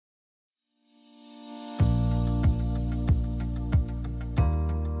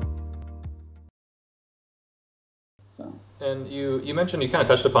So And you mentioned, you kind of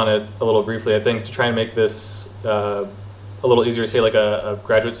touched upon it a little briefly, I think, to try and make this a little easier, say like a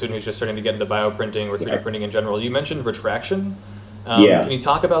graduate student who's just starting to get into bioprinting or 3D yeah, printing in general. You mentioned retraction. Can yeah, you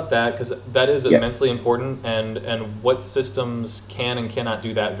talk about that? Because that is yes, immensely important, and what systems can and cannot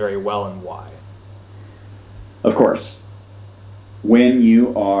do that very well, and why? of course. When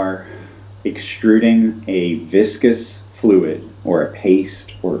you are extruding a viscous fluid or a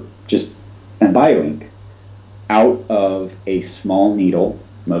paste or just a bioink out of a small needle,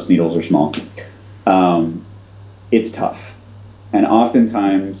 most needles are small, um, it's tough. And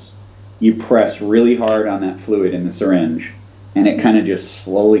oftentimes you press really hard on that fluid in the syringe and it kind of just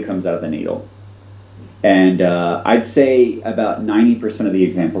slowly comes out of the needle. And I'd say about 90% of the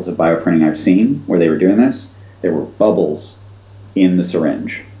examples of bioprinting I've seen where they were doing this, there were bubbles in the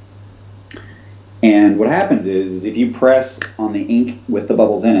syringe. And what happens is if you press on the ink with the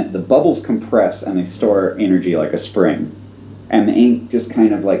bubbles in it, the bubbles compress and they store energy like a spring. And the ink just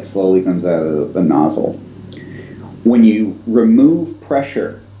kind of like slowly comes out of the nozzle. When you remove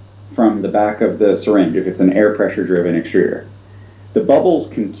pressure from the back of the syringe, if it's an air pressure driven extruder, the bubbles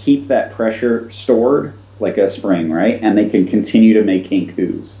can keep that pressure stored like a spring, right? And they can continue to make ink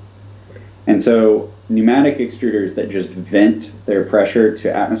ooze. And so pneumatic extruders that just vent their pressure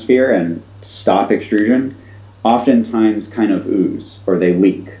to atmosphere and stop extrusion oftentimes kind of ooze or they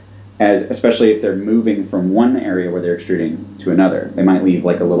leak, as especially if they're moving from one area where they're extruding to another. They might leave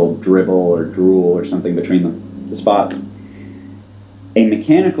like a little dribble or drool or something between the spots. A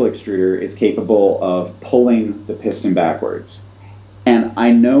mechanical extruder is capable of pulling the piston backwards. And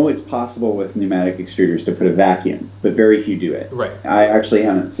I know it's possible with pneumatic extruders to put a vacuum, but very few do it. Right. I actually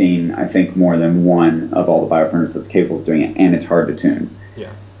haven't seen, I think, more than one of all the bioprinters that's capable of doing it, and it's hard to tune.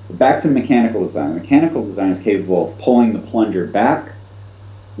 Yeah. Back to mechanical design. Mechanical design is capable of pulling the plunger back,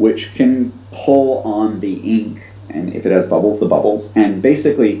 which can pull on the ink, and if it has bubbles, the bubbles, and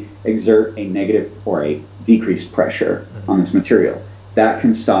basically exert a negative or a decreased pressure on this material. That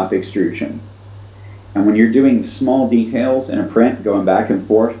can stop extrusion. And when you're doing small details in a print, going back and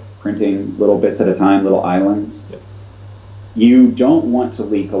forth, printing little bits at a time, little islands, Yep. you don't want to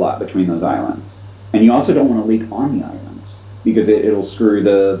leak a lot between those islands. And you also don't want to leak on the islands because it'll screw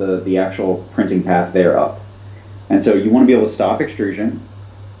the actual printing path there up. And so you want to be able to stop extrusion,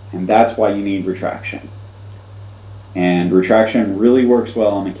 and that's why you need retraction. And retraction really works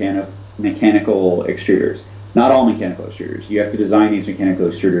well on mechanical extruders. Not all mechanical extruders. You have to design these mechanical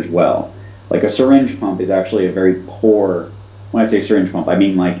extruders well. Like a syringe pump is actually a very poor, when I say syringe pump, I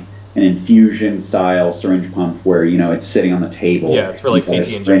mean like an infusion style syringe pump where, you know, it's sitting on the table. Yeah, it's for like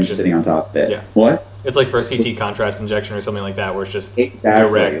CT injection. Sitting on top of it. Yeah. What? It's like for a CT contrast injection or something like that, where it's just Exactly.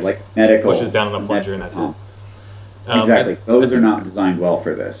 direct, Like medical. pushes down on a plunger and that's it. Exactly. Those I are think, not designed well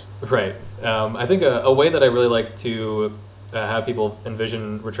for this. right. I think a way that I really like to have people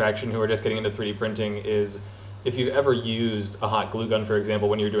envision retraction who are just getting into 3D printing is if you've ever used a hot glue gun, for example,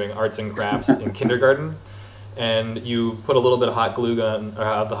 when you're doing arts and crafts in kindergarten, and you put a little bit of hot glue gun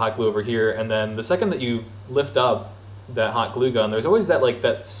or the hot glue over here, and then the second that you lift up that hot glue gun, there's always that like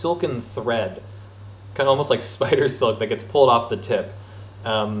that silken thread, kind of almost like spider silk that gets pulled off the tip.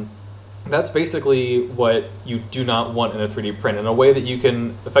 That's basically what you do not want in a 3D print. And a way that you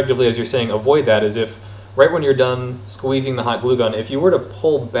can effectively, as you're saying, avoid that is if right when you're done squeezing the hot glue gun, if you were to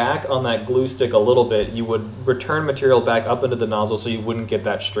pull back on that glue stick a little bit, you would return material back up into the nozzle so you wouldn't get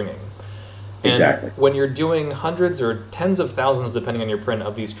that stringing. And exactly. when you're doing hundreds or tens of thousands, depending on your print,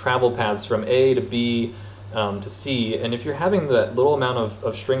 of these travel paths from A to B to C, and if you're having that little amount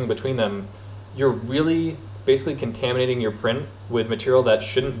of string between them, you're really basically contaminating your print with material that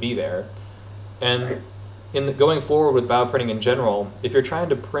shouldn't be there. And going forward with bioprinting in general, if you're trying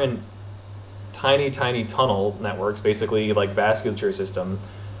to print tiny tunnel networks, basically like vasculature system,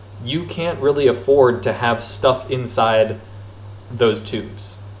 you can't really afford to have stuff inside those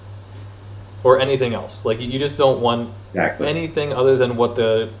tubes or anything else. Like you just don't want Exactly. anything other than what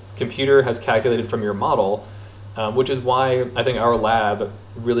the computer has calculated from your model, which is why I think our lab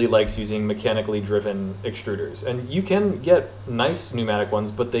really likes using mechanically driven extruders. And you can get nice pneumatic ones,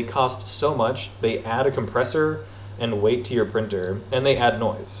 but they cost so much. They add a compressor and weight to your printer, and they add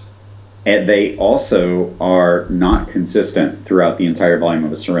noise. And they also are not consistent throughout the entire volume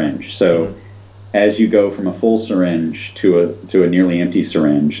of a syringe. So as you go from a full syringe to a nearly empty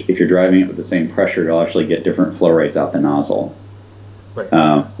syringe, if you're driving it with the same pressure, you'll actually get different flow rates out the nozzle.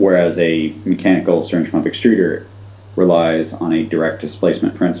 Right. Whereas a mechanical syringe pump extruder relies on a direct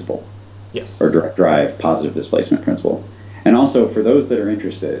displacement principle. Yes. Or direct drive positive displacement principle. And also, for those that are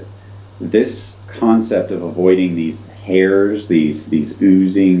interested, this concept of avoiding these hairs, these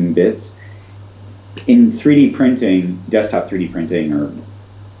oozing bits, in 3D printing, desktop 3D printing or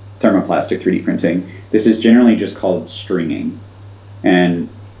thermoplastic 3D printing, this is generally just called stringing. And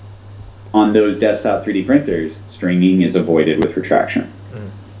on those desktop 3D printers, stringing is avoided with retraction.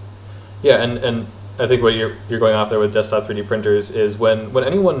 Yeah, and I think what you're going off there with desktop 3D printers is when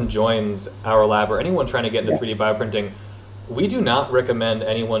anyone joins our lab or anyone trying to get into 3D bioprinting, we do not recommend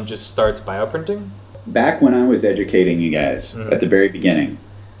anyone just starts bioprinting. Back when I was educating you guys at the very beginning,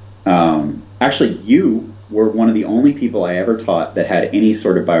 actually you were one of the only people I ever taught that had any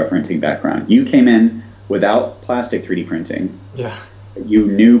sort of bioprinting background. You came in without plastic 3D printing. Yeah. You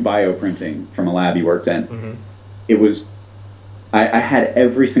knew bioprinting from a lab you worked in. It was, I had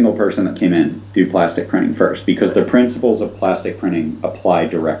every single person that came in do plastic printing first because the principles of plastic printing apply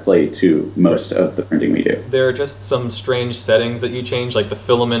directly to most of the printing we do. There are just some strange settings that you change, like the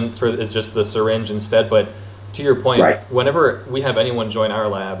filament is just the syringe instead, but to your point, whenever we have anyone join our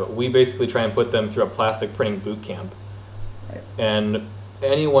lab, we basically try and put them through a plastic printing boot camp. And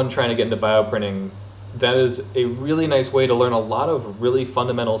anyone trying to get into bioprinting, that is a really nice way to learn a lot of really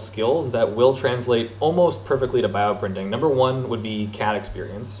fundamental skills that will translate almost perfectly to bioprinting. Number one would be CAD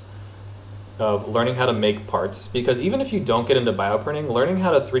experience of learning how to make parts, because even if you don't get into bioprinting, learning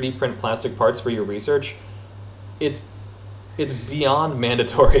how to 3D print plastic parts for your research, it's beyond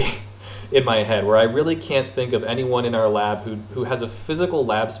mandatory in my head, where I really can't think of anyone in our lab who has a physical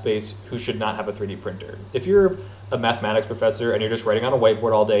lab space who should not have a 3D printer. If you're a mathematics professor and you're just writing on a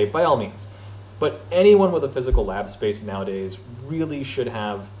whiteboard all day, by all means. But anyone with a physical lab space nowadays really should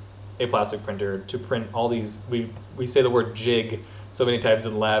have a plastic printer to print all these. We say the word jig so many times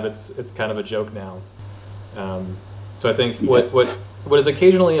in the lab, it's kind of a joke now. So I think what is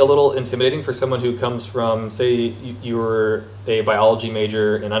occasionally a little intimidating for someone who comes from, say, you were a biology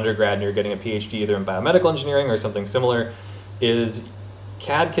major in undergrad and you're getting a PhD either in biomedical engineering or something similar, is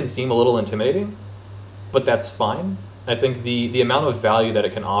CAD can seem a little intimidating, but that's fine. I think the amount of value that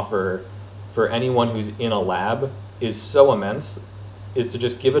it can offer for anyone who's in a lab is so immense, is to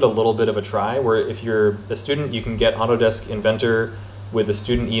just give it a little bit of a try, where if you're a student, you can get Autodesk Inventor with a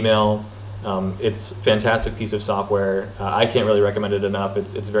student email. It's a fantastic piece of software. I can't really recommend it enough.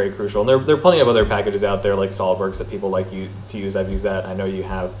 It's very crucial. And there are plenty of other packages out there like SolidWorks that people like you to use. I've used that. I know you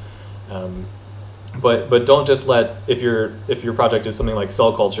have. But don't just let, if your project is something like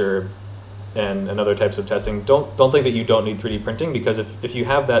cell culture and other types of testing, don't think that you don't need 3D printing, because if you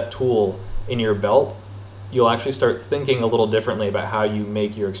have that tool in your belt, you'll actually start thinking a little differently about how you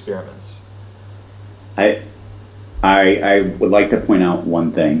make your experiments. I would like to point out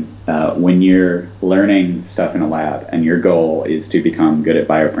one thing. When you're learning stuff in a lab and your goal is to become good at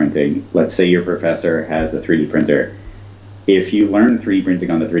bioprinting, let's say your professor has a 3D printer. If you learn 3D printing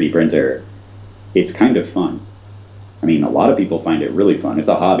on the 3D printer, it's kind of fun. I mean, a lot of people find it really fun. It's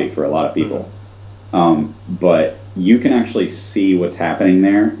a hobby for a lot of people. But you can actually see what's happening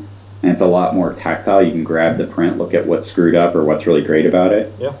there, and it's a lot more tactile. You can grab the print, look at what's screwed up or what's really great about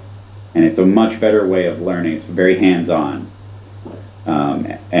it. Yeah. And it's a much better way of learning. It's very hands-on.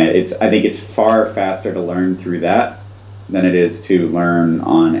 And I think it's far faster to learn through that than it is to learn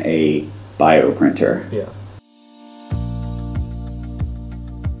on a bioprinter. Yeah.